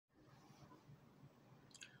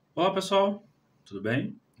Olá pessoal, tudo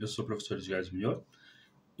bem? Eu sou o professor Diária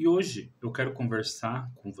e hoje eu quero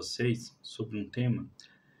conversar com vocês sobre um tema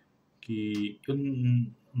que eu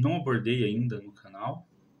não abordei ainda no canal,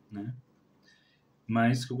 né?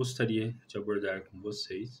 Mas que eu gostaria de abordar com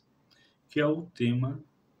vocês, que é o tema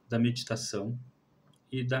da meditação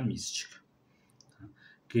e da mística, tá?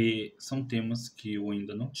 Que são temas que eu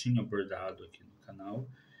ainda não tinha abordado aqui no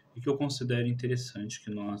canal e que eu considero interessante que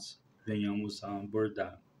nós venhamos a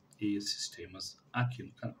abordar esses temas aqui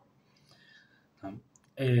no canal. Tá?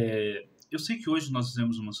 Eu sei que hoje nós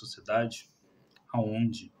vivemos uma sociedade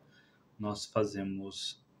onde nós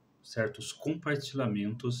fazemos certos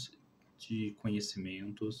compartilhamentos de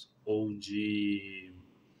conhecimentos ou de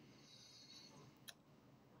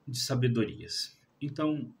sabedorias.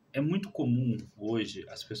 Então, é muito comum hoje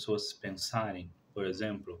as pessoas pensarem, por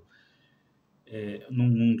exemplo, num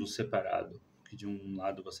mundo separado, que de um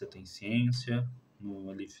lado você tem ciência,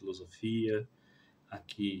 ali filosofia,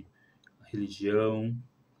 aqui religião,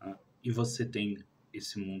 tá? E você tem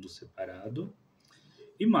esse mundo separado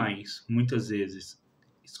e mais, muitas vezes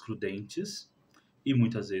excludentes e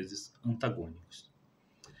muitas vezes antagônicos.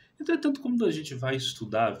 Entretanto, quando a gente vai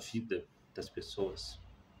estudar a vida das pessoas,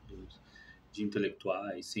 de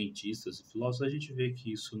intelectuais, cientistas e filósofos, a gente vê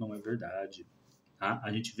que isso não é verdade. Tá?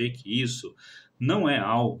 A gente vê que isso não é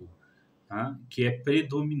algo, tá, que é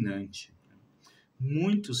predominante.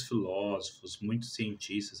 Muitos filósofos, muitos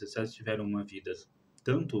cientistas, etc., tiveram uma vida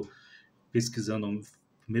tanto pesquisando ao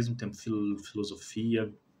mesmo tempo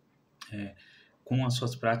filosofia, com as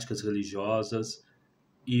suas práticas religiosas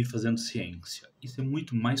e fazendo ciência. Isso é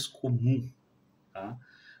muito mais comum, tá,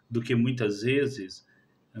 do que muitas vezes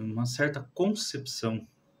uma certa concepção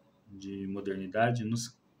de modernidade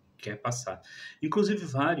nos quer passar. Inclusive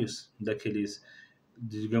vários daqueles,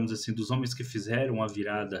 digamos assim, dos homens que fizeram a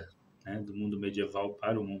virada, né, do mundo medieval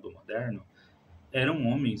para o mundo moderno, eram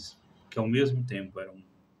homens que ao mesmo tempo eram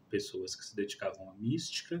pessoas que se dedicavam à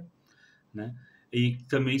mística, né, e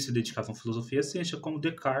também se dedicavam à filosofia e à ciência, como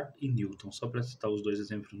Descartes e Newton, só para citar os dois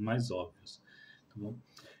exemplos mais óbvios. Tá bom?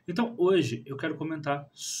 Então, hoje eu quero comentar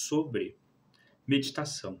sobre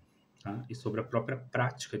meditação, tá? E sobre a própria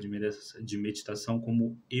prática de meditação,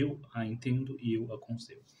 como eu a entendo e eu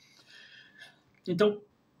aconselho. Então,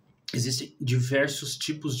 existem diversos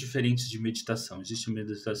tipos diferentes de meditação. Existe a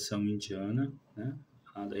meditação indiana, né,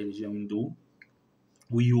 a da religião hindu,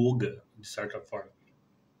 o yoga, de certa forma,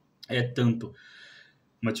 é tanto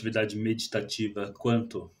uma atividade meditativa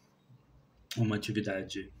quanto uma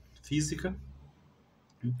atividade física.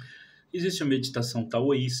 Existe a meditação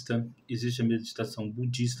taoísta, existe a meditação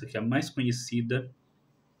budista, que é a mais conhecida,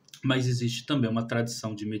 mas existe também uma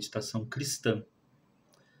tradição de meditação cristã,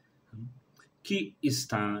 que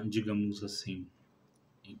está, digamos assim,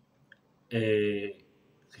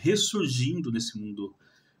 ressurgindo nesse mundo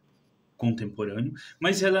contemporâneo,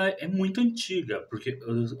 mas ela é muito antiga, porque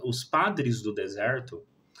os padres do deserto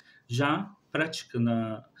já praticam,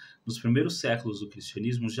 nos primeiros séculos do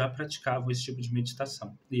cristianismo, já praticavam esse tipo de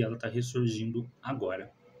meditação, e ela está ressurgindo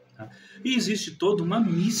agora. Tá? E existe toda uma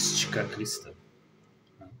mística cristã.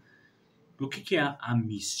 Tá? O que é a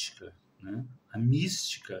mística? Né? A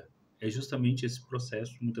mística é justamente esse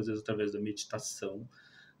processo, muitas vezes através da meditação,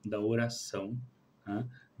 da oração, tá?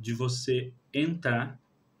 De você entrar,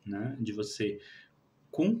 né? De você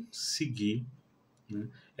conseguir, né,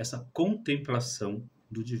 essa contemplação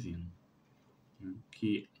do divino. Né?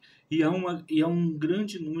 E há um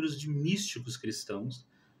grande número de místicos cristãos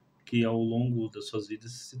que ao longo das suas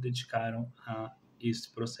vidas se dedicaram a esse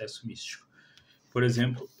processo místico. Por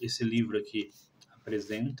exemplo, esse livro aqui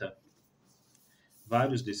apresenta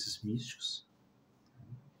vários desses místicos.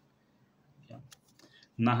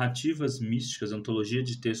 Narrativas Místicas, Antologia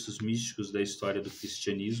de Textos Místicos da História do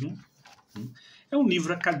Cristianismo. É um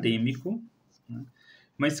livro acadêmico, né,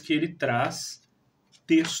 mas que ele traz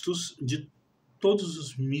textos de todos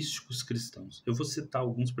os místicos cristãos. Eu vou citar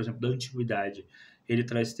alguns, por exemplo, da Antiguidade. Ele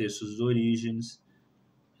traz textos do Orígenes,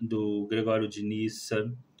 do Gregório de Nissa,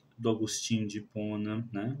 do Agostinho de Hipona,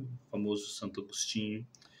 né, o famoso Santo Agostinho,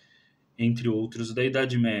 entre outros. Da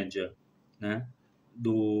Idade Média, né,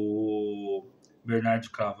 do Bernard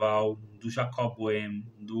de Clairvaux, do Jacob Boehme,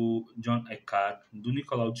 do John Eckhart, do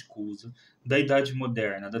Nicolau de Cusa. Da Idade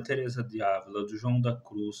Moderna, da Teresa de Ávila, do João da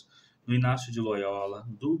Cruz, do Inácio de Loyola,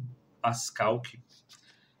 do Pascal, que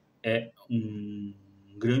é um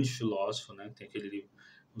grande filósofo, né? Tem aquele livro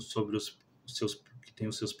sobre que tem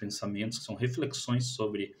os seus pensamentos, que são reflexões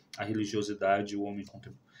sobre a religiosidade e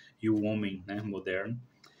o homem, né, moderno.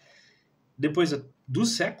 Depois do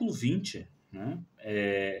século XX, né,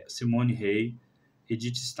 Simone Weil,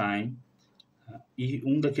 Edith Stein, E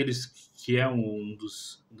um daqueles que é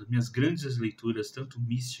das minhas grandes leituras, tanto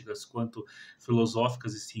místicas quanto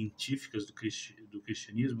filosóficas e científicas do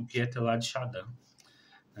cristianismo, que é Teilhard de Chardin.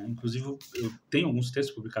 Inclusive, eu tenho alguns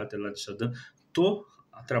textos publicados de Teilhard de Chardin. Estou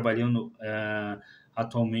trabalhando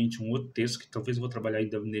atualmente um outro texto, que talvez eu vou trabalhar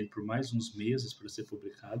ainda nele por mais uns meses para ser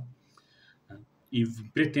publicado. E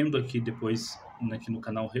pretendo aqui depois, aqui no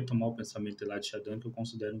canal, retomar o pensamento de Teilhard de Chardin, que eu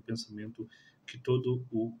considero um pensamento que todo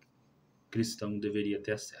o cristão deveria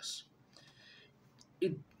ter acesso.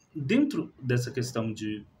 E dentro dessa questão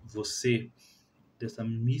de você, dessa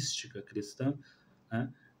mística cristã,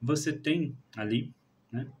 você tem ali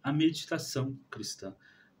a meditação cristã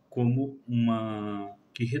como uma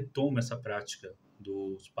que retoma essa prática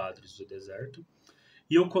dos padres do deserto.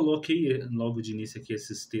 E eu coloquei logo de início aqui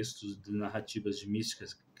esses textos de narrativas de mística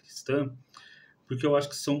cristã, porque eu acho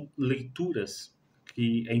que são leituras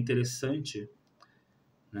que é interessante,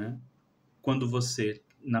 quando você,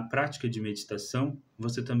 na prática de meditação,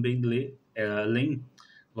 você também lê, além,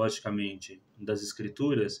 logicamente, das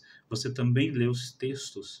escrituras, você também lê os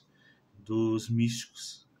textos dos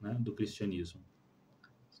místicos, do cristianismo,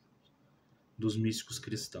 dos místicos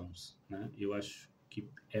cristãos. Eu acho que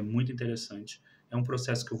é muito interessante. É um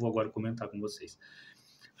processo que eu vou agora comentar com vocês.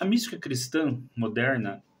 A mística cristã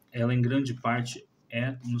moderna, ela em grande parte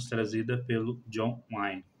é nos trazida pelo John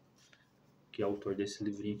Wayne, que é autor desse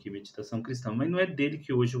livrinho aqui, Meditação Cristã, mas não é dele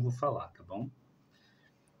que hoje eu vou falar, tá bom?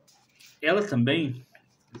 Ela também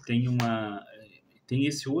tem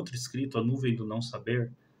esse outro escrito, A Nuvem do Não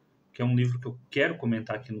Saber, que é um livro que eu quero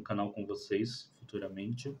comentar aqui no canal com vocês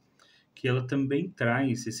futuramente, que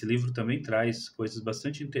esse livro também traz coisas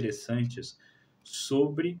bastante interessantes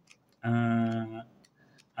sobre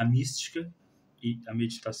a mística e a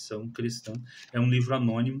meditação cristã. É um livro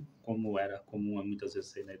anônimo, como era comum muitas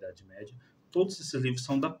vezes aí na Idade Média. Todos esses livros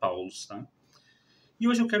são da Paulus, tá? E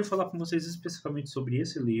hoje eu quero falar com vocês especificamente sobre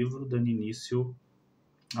esse livro, dando início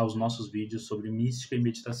aos nossos vídeos sobre mística e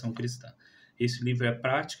meditação cristã. Esse livro é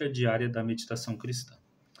Prática, Diária da Meditação Cristã,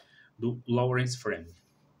 do Laurence Freeman.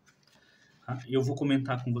 Eu vou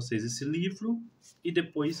comentar com vocês esse livro e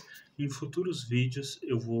depois, em futuros vídeos,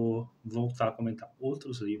 eu vou voltar a comentar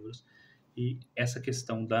outros livros e essa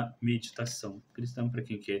questão da meditação cristã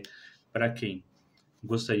para quem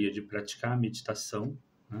gostaria de praticar a meditação.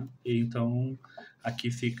 E então,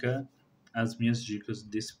 aqui fica as minhas dicas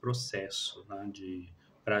desse processo de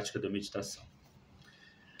prática da meditação.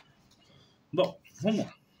 Bom, vamos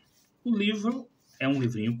lá. O livro é um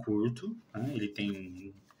livrinho curto, ele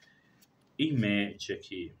tem, em média,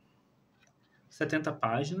 aqui 70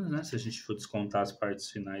 páginas, se a gente for descontar as partes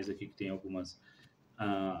finais aqui, que tem algumas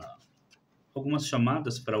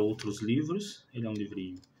chamadas para outros livros. Ele é um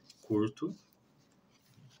livrinho curto.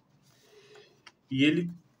 E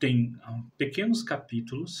ele tem pequenos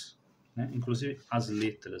capítulos, inclusive as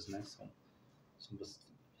letras,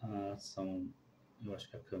 são, eu acho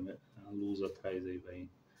que a luz atrás aí vai,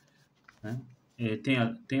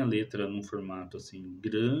 tem a letra num formato assim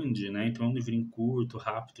grande, então é um livrinho curto,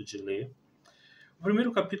 rápido de ler. O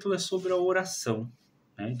primeiro capítulo é sobre a oração,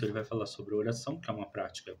 então ele vai falar sobre a oração, que é uma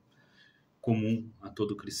prática comum a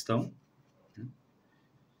todo cristão.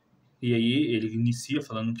 E aí ele inicia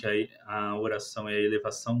falando que a oração é a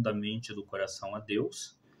elevação da mente e do coração a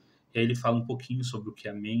Deus. E aí ele fala um pouquinho sobre o que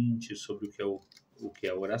é a mente, sobre o que é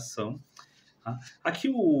a oração. Aqui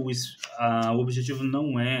o objetivo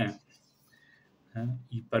não é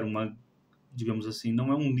ir para uma, digamos assim,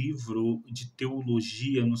 não é um livro de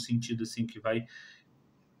teologia no sentido assim que vai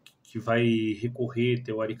recorrer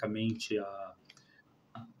teoricamente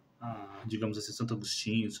digamos assim, Santo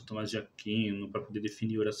Agostinho, São Tomás de Aquino, para poder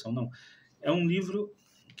definir oração, não. É um livro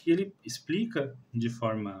que ele explica de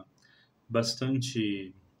forma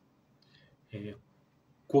bastante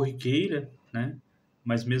corriqueira,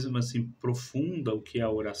 mas mesmo assim profunda o que é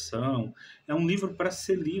a oração. É um livro para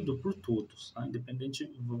ser lido por todos, independente,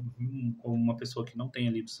 como uma pessoa que não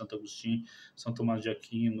tenha lido Santo Agostinho, São Tomás de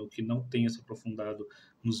Aquino, que não tenha se aprofundado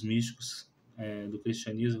nos místicos do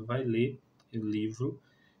cristianismo, vai ler o livro,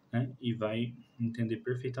 e vai entender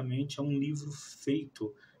perfeitamente. É um livro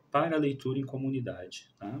feito para leitura em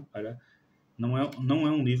comunidade, não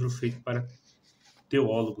é um livro feito para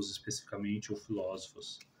teólogos especificamente ou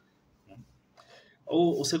filósofos.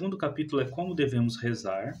 O segundo capítulo é Como Devemos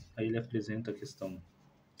Rezar. Aí ele apresenta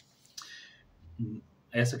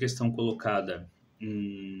essa questão colocada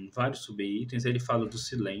em vários subitens. Aí ele fala do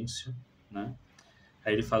silêncio,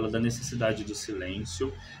 Aí ele fala da necessidade do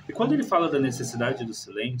silêncio. E quando ele fala da necessidade do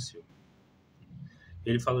silêncio,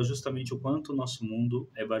 ele fala justamente o quanto o nosso mundo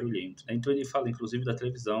é barulhento. Então ele fala, inclusive, da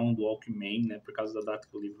televisão, do Walkman, por causa da data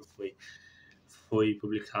que o livro foi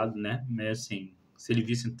publicado, né? Mas assim, se ele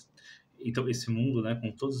visse então esse mundo, né,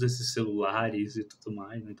 com todos esses celulares e tudo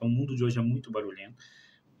mais, né? Então o mundo de hoje é muito barulhento.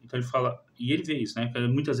 Então ele fala, e ele vê isso, né? Que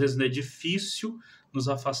muitas vezes é difícil nos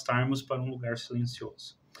afastarmos para um lugar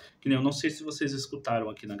silencioso. Que nem eu não sei se vocês escutaram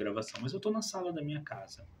aqui na gravação, mas eu tô na sala da minha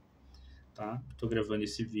casa, tá? Tô gravando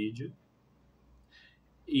esse vídeo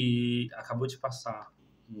e acabou de passar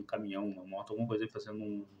um caminhão, uma moto, alguma coisa aí fazendo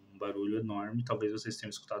um barulho enorme. Talvez vocês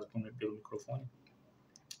tenham escutado pelo microfone.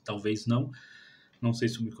 Talvez não. Não sei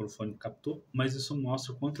se o microfone captou, mas isso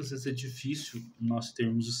mostra quantas vezes é difícil nós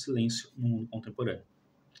termos o silêncio no mundo contemporâneo.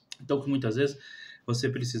 Então, que muitas vezes você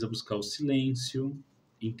precisa buscar o silêncio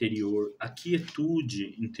interior, a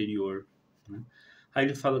quietude interior, né? Aí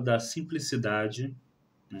ele fala da simplicidade,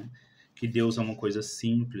 né? Que Deus é uma coisa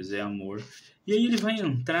simples, é amor. E aí ele vai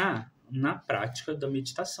entrar na prática da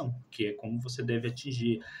meditação, que é como você deve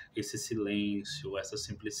atingir esse silêncio, essa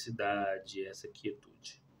simplicidade, essa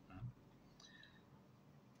quietude.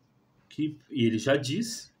 E ele já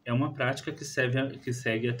diz, é uma prática que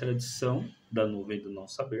segue a tradição da nuvem do não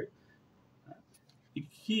saber, né? e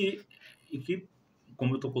que,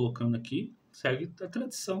 como eu estou colocando aqui, segue a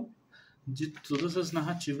tradição de todas as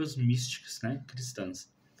narrativas místicas, né,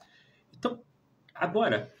 cristãs. Então,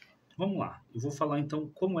 agora, vamos lá. Eu vou falar então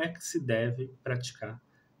como é que se deve praticar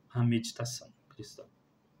a meditação cristã.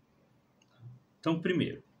 Então,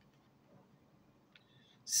 primeiro,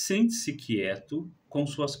 sente-se quieto com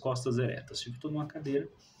suas costas eretas. Tipo, estou numa cadeira.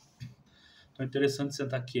 Então é interessante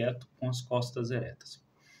sentar quieto com as costas eretas.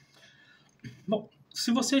 Bom,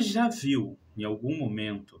 se você já viu em algum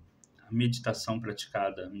momento a meditação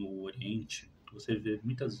praticada no Oriente, você vê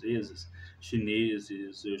muitas vezes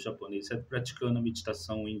chineses, japoneses praticando a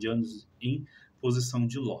meditação, indianos em posição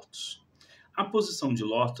de lótus. A posição de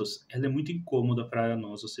lótus ela é muito incômoda para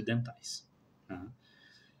nós ocidentais, né?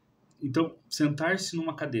 Então, sentar-se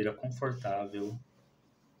numa cadeira confortável,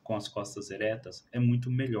 com as costas eretas, é muito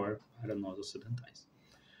melhor para nós ocidentais,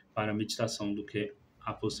 para a meditação, do que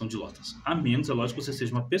a posição de lótus. A menos, é lógico, que você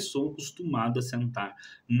seja uma pessoa acostumada a sentar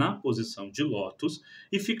na posição de lótus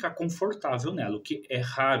e ficar confortável nela, o que é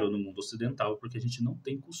raro no mundo ocidental, porque a gente não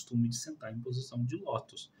tem costume de sentar em posição de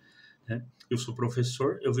lótus, né? Eu sou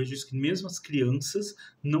professor, eu vejo isso que mesmo as crianças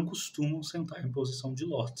não costumam sentar em posição de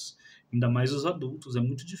lótus. Ainda mais os adultos, é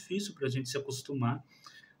muito difícil para a gente se acostumar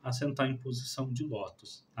a sentar em posição de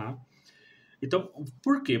lótus, tá? Então,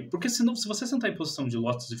 por quê? Porque senão, se você sentar em posição de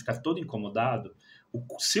lótus e ficar todo incomodado,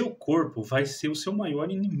 o seu corpo vai ser o seu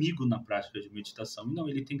maior inimigo na prática de meditação. Não,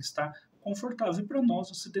 ele tem que estar confortável. E para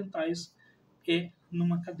nós ocidentais, é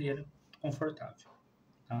numa cadeira confortável,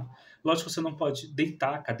 tá? Lógico que você não pode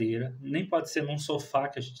deitar a cadeira, nem pode ser num sofá,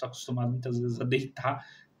 que a gente está acostumado muitas vezes a deitar,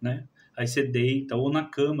 né? Aí você deita, ou na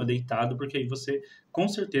cama deitado, porque aí você com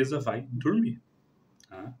certeza vai dormir,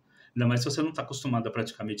 tá? Ainda mais se você não está acostumado a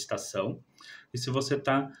praticar meditação. E se você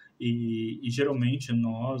está... E geralmente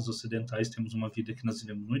nós ocidentais temos uma vida que nós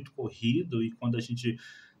vivemos muito corrido, e quando a gente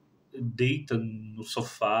deita no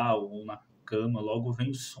sofá ou na cama, logo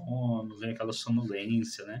vem sono, vem aquela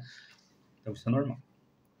sonolência, né? Então isso é normal.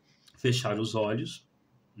 Fechar os olhos.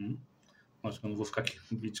 Acho que eu não vou ficar aqui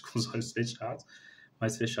no vídeo com os olhos fechados,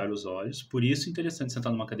 mas fechar os olhos. Por isso é interessante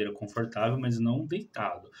sentar numa cadeira confortável, mas não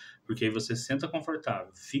deitado. Porque aí você senta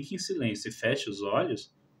confortável, fica em silêncio e fecha os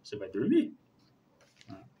olhos, você vai dormir,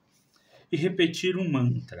 tá? E repetir um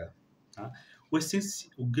mantra, tá?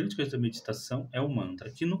 O grande coisa da meditação é o mantra,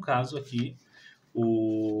 que no caso aqui,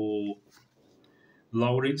 o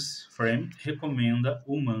Laurence Freeman recomenda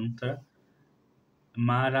o mantra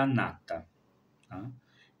Maranatha, tá?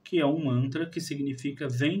 Que é um mantra que significa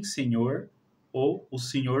 "Vem, Senhor", ou "O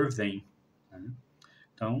Senhor vem", né?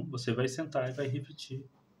 Então, você vai sentar e vai repetir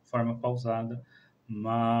de forma pausada: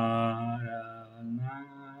 Maranatha,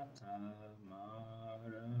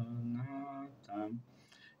 Maranatha.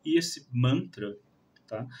 E esse mantra,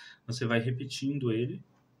 tá? Você vai repetindo ele,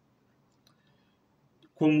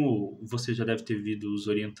 como você já deve ter visto os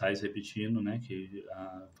orientais repetindo, né? Que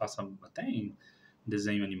passa até em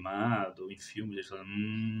desenho animado, em filmes, eles falam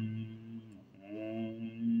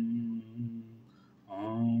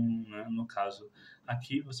né? No caso,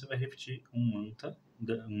 aqui você vai repetir um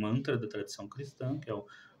mantra da tradição cristã, que é o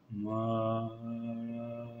Maranatha.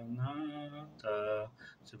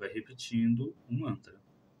 Você vai repetindo um mantra.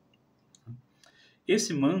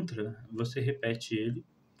 Esse mantra, você repete ele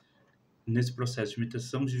nesse processo de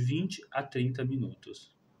meditação de 20 a 30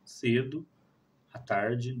 minutos. Cedo, à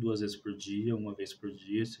tarde, 2 vezes por dia, 1 vez por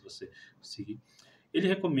dia, se você conseguir. Ele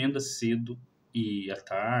recomenda cedo e à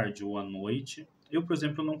tarde ou à noite. Eu, por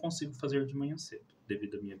exemplo, não consigo fazer de manhã cedo.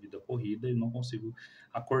 devido à minha vida corrida, eu não consigo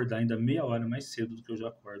acordar ainda meia hora mais cedo do que eu já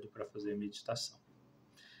acordo para fazer a meditação,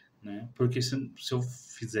 né? Porque se eu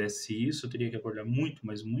fizesse isso, eu teria que acordar muito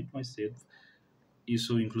mais cedo.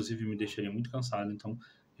 Isso, inclusive, me deixaria muito cansado, então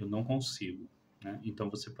eu não consigo, né? Então,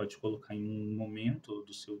 você pode colocar em um momento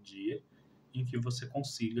do seu dia em que você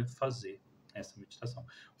consiga fazer essa meditação.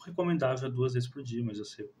 O recomendável é 2 vezes por dia, mas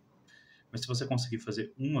se você conseguir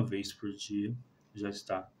fazer uma vez por dia, já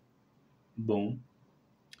está bom,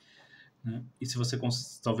 né? E se você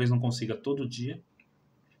talvez não consiga todo dia,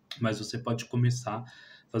 mas você pode começar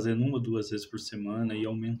fazendo 1 ou 2 vezes por semana e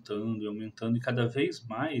aumentando, e cada vez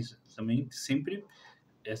mais também sempre,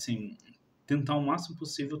 assim, tentar o máximo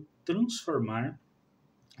possível transformar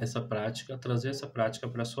essa prática, trazer essa prática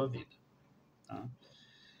para a sua vida, tá?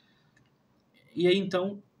 E aí,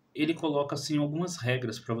 então, ele coloca, assim, algumas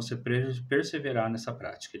regras para você perseverar nessa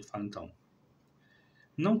prática. Ele fala, então,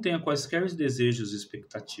 não tenha quaisquer desejos e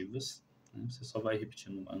expectativas, né? Você só vai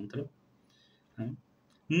repetindo o mantra, né?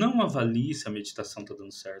 Não avalie se a meditação está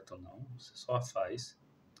dando certo ou não, você só a faz.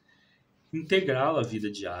 Integrá-la à vida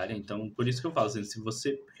diária, então, por isso que eu falo,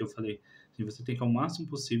 assim, porque eu falei, assim, você tem que ao máximo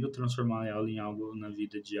possível transformar ela em algo na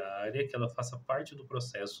vida diária, que ela faça parte do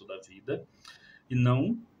processo da vida, e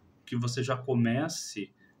não que você já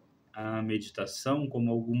comece a meditação como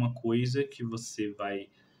alguma coisa que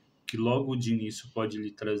que logo de início pode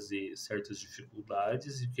lhe trazer certas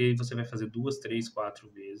dificuldades, e que aí você vai fazer 2, 3, 4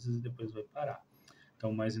 vezes e depois vai parar.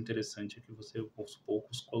 Então, o mais interessante é que você, aos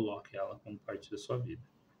poucos, coloque ela como parte da sua vida.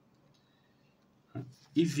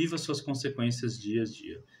 E viva suas consequências dia a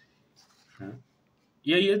dia, né?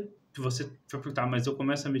 E aí, você vai perguntar, mas eu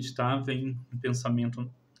começo a meditar, vem um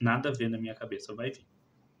pensamento nada a ver na minha cabeça, vai vir.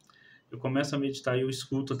 Eu começo a meditar e eu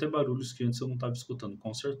escuto até barulhos que antes eu não estava escutando,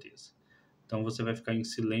 com certeza. Então, você vai ficar em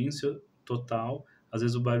silêncio total. Às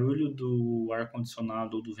vezes, o barulho do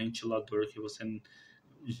ar-condicionado ou do ventilador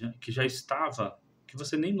que já estava, que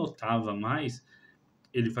você nem notava mais,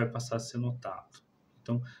 ele vai passar a ser notado.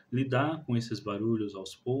 Então, lidar com esses barulhos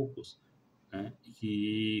aos poucos, né,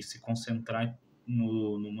 e se concentrar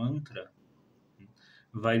no mantra,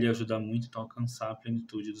 vai lhe ajudar muito então, a alcançar a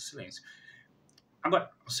plenitude do silêncio.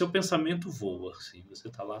 Agora, o seu pensamento voa, assim, você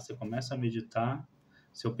está lá, você começa a meditar,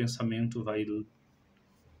 seu pensamento vai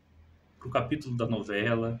para o capítulo da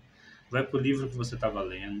novela, vai para o livro que você estava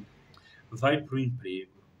lendo, vai para o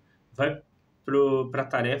emprego, vai para a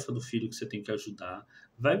tarefa do filho que você tem que ajudar,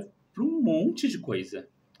 vai para um monte de coisa.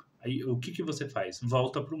 Aí, o que você faz?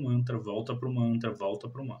 Volta para o mantra, volta para o mantra, volta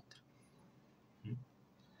para o mantra.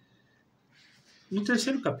 No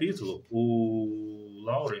terceiro capítulo, o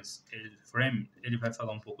Laurence Freeman, ele vai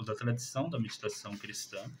falar um pouco da tradição da meditação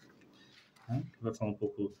cristã, né? Vai falar um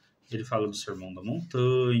pouco, ele fala do Sermão da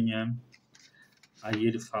Montanha, aí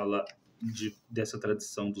ele fala dessa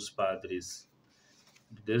tradição dos padres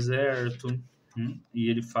do deserto, e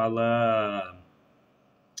ele fala,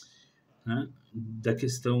 né,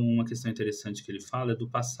 uma questão interessante que ele fala é do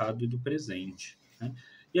passado e do presente, né?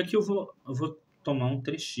 E aqui eu vou tomar um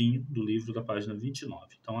trechinho do livro da página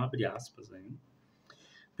 29. Então, abre aspas aí.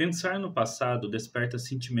 Pensar no passado desperta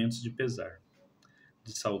sentimentos de pesar,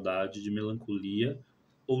 de saudade, de melancolia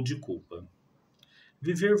ou de culpa.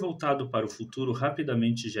 Viver voltado para o futuro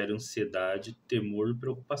rapidamente gera ansiedade, temor e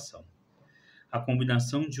preocupação. A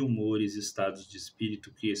combinação de humores e estados de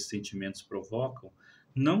espírito que esses sentimentos provocam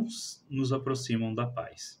não nos aproximam da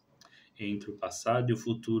paz. Entre o passado e o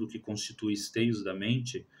futuro que constituem esteios da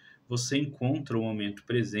mente, você encontra o momento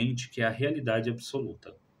presente, que é a realidade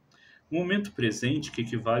absoluta. O momento presente, que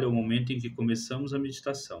equivale ao momento em que começamos a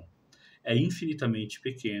meditação, é infinitamente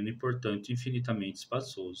pequeno e, portanto, infinitamente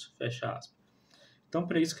espaçoso. Fecha aspas. Então,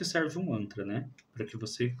 para isso que serve um mantra, né? Para que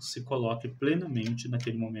você se coloque plenamente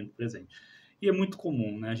naquele momento presente. E é muito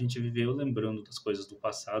comum, né? A gente viver lembrando das coisas do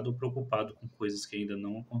passado ou preocupado com coisas que ainda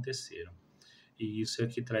não aconteceram. E isso é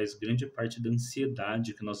que traz grande parte da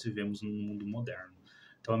ansiedade que nós vivemos no mundo moderno.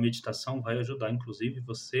 Então, a meditação vai ajudar, inclusive,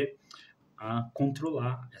 você a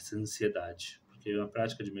controlar essa ansiedade, porque a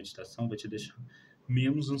prática de meditação vai te deixar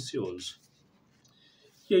menos ansioso.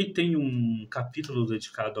 E aí tem um capítulo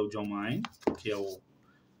dedicado ao John Main, que é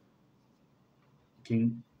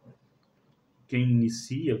quem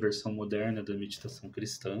inicia a versão moderna da meditação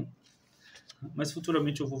cristã. Mas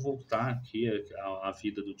futuramente eu vou voltar aqui à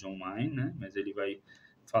vida do John Main, né? Mas ele vai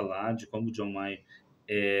falar de como o John Main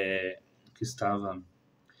que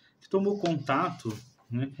tomou contato,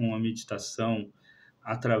 né, com a meditação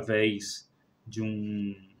através de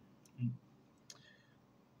um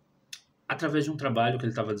trabalho que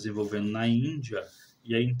ele estava desenvolvendo na Índia,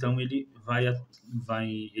 e aí então ele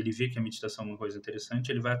ele vê que a meditação é uma coisa interessante,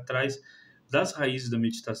 ele vai atrás das raízes da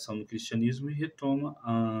meditação no cristianismo e retoma,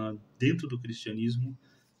 dentro do cristianismo,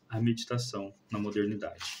 a meditação na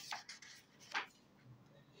modernidade.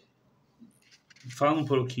 Fala um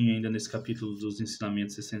pouquinho ainda nesse capítulo dos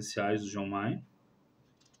ensinamentos essenciais do John Mayer.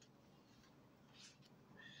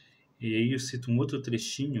 E aí eu cito um outro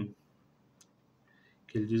trechinho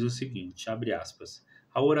que ele diz o seguinte, abre aspas,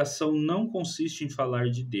 a oração não consiste em falar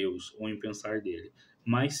de Deus ou em pensar dele,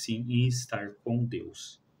 mas sim em estar com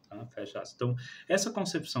Deus. Tá? Fecha aspas. Então, essa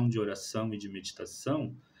concepção de oração e de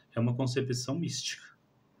meditação é uma concepção mística.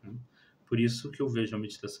 Né? Por isso que eu vejo a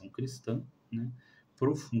meditação cristã, né,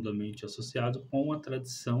 profundamente associado com a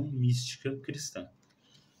tradição mística cristã.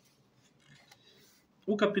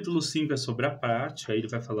 O capítulo 5 é sobre a prática, ele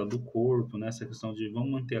vai falar do corpo, né, essa questão de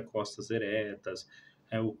vamos manter as costas eretas,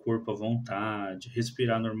 o corpo à vontade,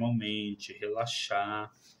 respirar normalmente,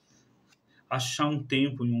 relaxar, achar um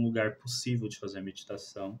tempo em um lugar possível de fazer a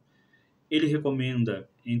meditação. Ele recomenda,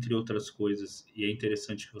 entre outras coisas, e é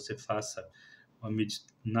interessante que você faça,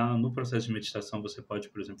 no processo de meditação você pode,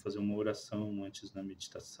 por exemplo, fazer uma oração antes da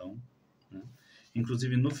meditação. Né?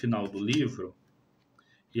 Inclusive no final do livro,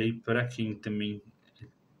 e aí para quem também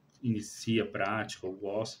inicia prática ou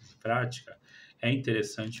gosta de prática, é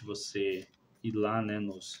interessante você ir lá, né,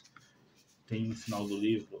 tem no final do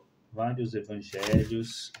livro vários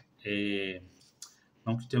evangelhos,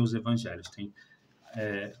 não que tenha os evangelhos, tem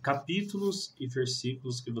capítulos e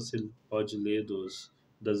versículos que você pode ler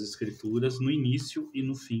das escrituras no início e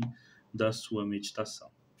no fim da sua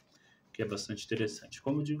meditação, que é bastante interessante.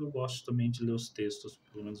 Como eu digo, eu gosto também de ler os textos,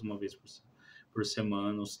 pelo menos uma vez por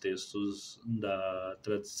semana, os textos da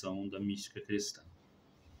tradição da mística cristã.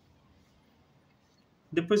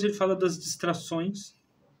 Depois ele fala das distrações,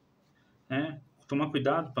 né? Tomar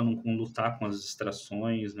cuidado para não lutar com as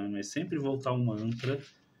distrações, né? Mas sempre voltar ao mantra.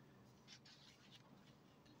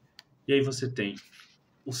 E aí você tem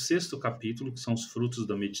o 6º capítulo, que são os frutos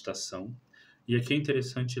da meditação. E aqui é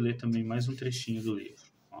interessante ler também mais um trechinho do livro.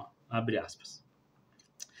 Ó, abre aspas.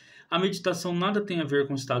 A meditação nada tem a ver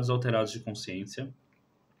com estados alterados de consciência,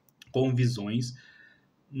 com visões,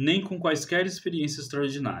 nem com quaisquer experiências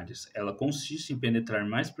extraordinárias. Ela consiste em penetrar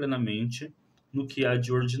mais plenamente no que há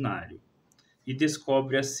de ordinário e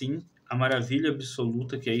descobre, assim, a maravilha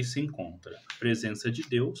absoluta que aí se encontra. A presença de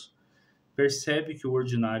Deus, percebe que o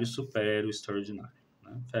ordinário supera o extraordinário.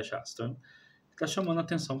 Né? Fecha aspas. Então, está chamando a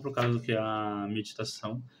atenção por causa que a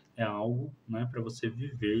meditação é algo, né, para você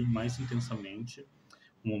viver mais intensamente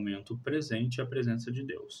o momento presente e a presença de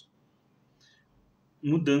Deus.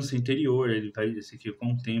 Mudança interior, esse aqui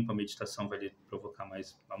com o tempo a meditação vai lhe provocar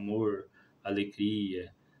mais amor,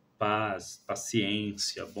 alegria, paz,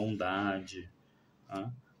 paciência, bondade,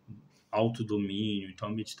 tá? Autodomínio. Então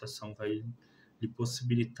a meditação vai lhe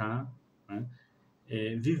possibilitar, né,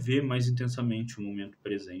 viver mais intensamente o momento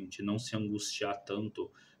presente, não se angustiar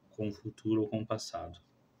tanto com o futuro ou com o passado.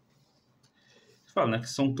 Fala, né, que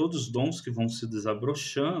são todos dons que vão se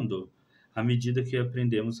desabrochando à medida que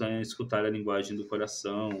aprendemos a escutar a linguagem do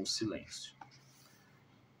coração, o silêncio.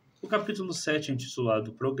 O capítulo 7 é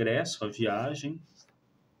intitulado Progresso, a Viagem,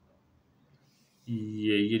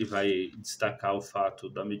 e aí ele vai destacar o fato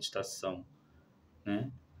da meditação,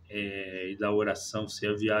 né, e da oração ser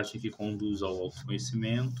a viagem que conduz ao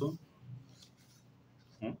autoconhecimento.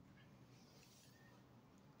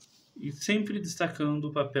 E sempre destacando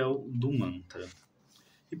o papel do mantra.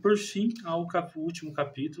 E por fim, há o último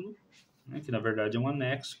capítulo, né, que na verdade é um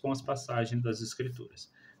anexo com as passagens das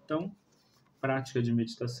escrituras. Então, Prática de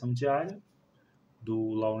Meditação Diária, do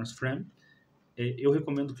Laurence Freeman. Eu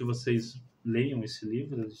recomendo que vocês leiam esse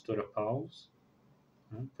livro da editora Paulus.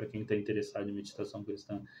 Né, para quem está interessado em meditação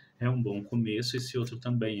cristã, é um bom começo. Esse outro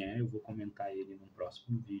também eu vou comentar ele no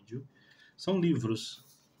próximo vídeo. São livros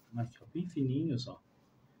aqui, ó, bem fininhos, ó.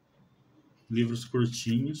 Livros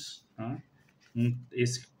curtinhos, tá?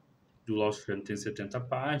 Esse do Laurence Freeman tem 70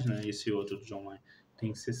 páginas, esse outro do John Mayer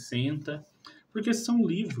tem 60, porque são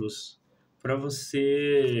livros para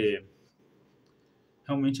você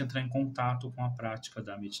realmente entrar em contato com a prática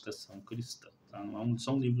da meditação cristã. Tá? Não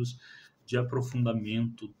são livros de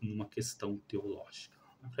aprofundamento numa questão teológica.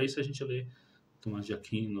 Para isso a gente lê Tomás de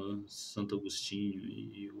Aquino, Santo Agostinho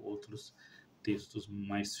e outros textos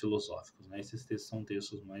mais filosóficos. Né? Esses textos são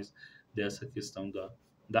textos mais dessa questão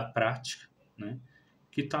da prática, né?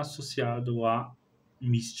 Que está associado à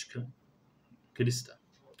mística cristã.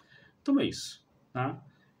 Então é isso. Tá?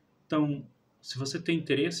 Então, se você tem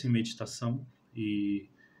interesse em meditação e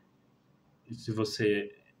se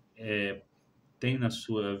você tem na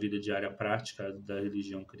sua vida diária a prática da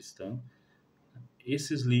religião cristã,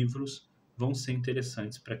 esses livros vão ser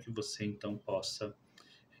interessantes para que você então possa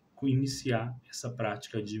iniciar essa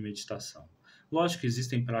prática de meditação. Lógico que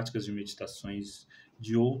existem práticas de meditações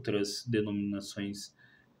de outras denominações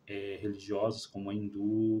religiosas, como a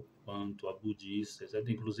hindu, quanto a budista, etc.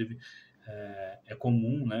 Inclusive, é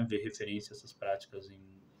comum, né, ver referência a essas práticas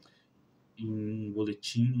em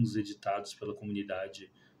boletins editados pela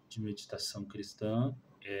comunidade de meditação cristã.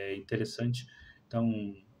 É interessante.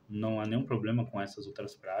 Então, não há nenhum problema com essas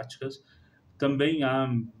outras práticas. Também há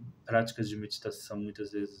práticas de meditação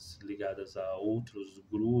muitas vezes ligadas a outros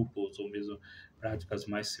grupos ou mesmo práticas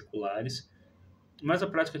mais seculares. Mas a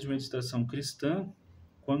prática de meditação cristã,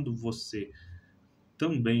 quando você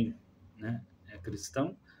também, né, é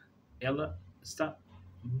cristão, ela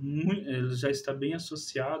ela já está bem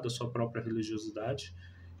associada à sua própria religiosidade.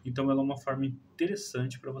 Então, ela é uma forma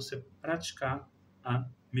interessante para você praticar a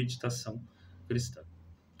meditação cristã,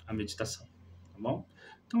 a meditação, tá bom?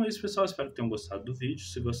 Então é isso, pessoal. Espero que tenham gostado do vídeo.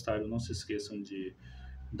 Se gostaram, não se esqueçam de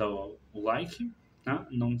dar o like, tá?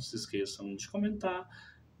 Não se esqueçam de comentar,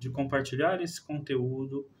 de compartilhar esse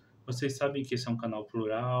conteúdo. Vocês sabem que esse é um canal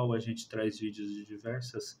plural, a gente traz vídeos de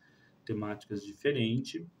diversas temáticas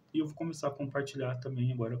diferentes. E eu vou começar a compartilhar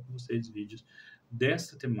também agora com vocês vídeos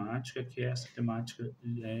dessa temática, que é essa temática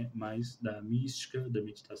mais da mística, da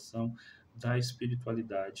meditação, da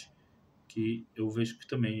espiritualidade, que eu vejo que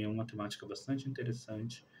também é uma temática bastante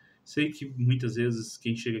interessante. Sei que muitas vezes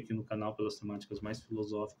quem chega aqui no canal pelas temáticas mais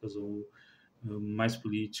filosóficas ou mais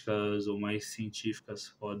políticas ou mais científicas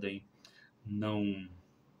podem não,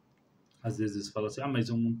 às vezes fala assim, mas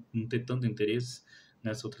eu não tenho tanto interesse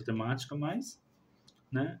nessa outra temática, mas,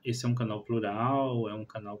 né, esse é um canal plural, é um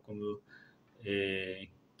canal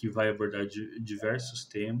que vai abordar diversos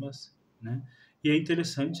temas, né? E é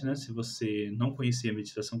interessante, né? Se você não conhecia a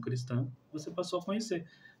meditação cristã, você passou a conhecer.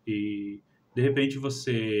 E, de repente,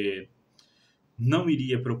 você não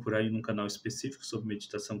iria procurar em um canal específico sobre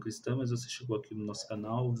meditação cristã, mas você chegou aqui no nosso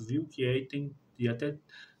canal, viu que e até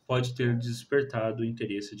pode ter despertado o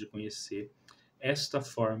interesse de conhecer esta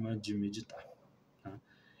forma de meditar. Tá?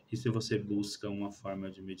 E se você busca uma forma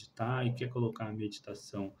de meditar e quer colocar a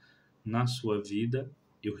meditação na sua vida,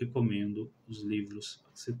 eu recomendo os livros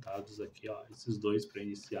citados aqui, ó, esses dois para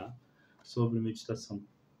iniciar, sobre meditação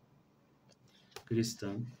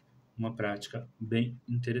cristã, uma prática bem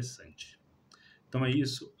interessante. Então é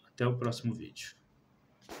isso, até o próximo vídeo.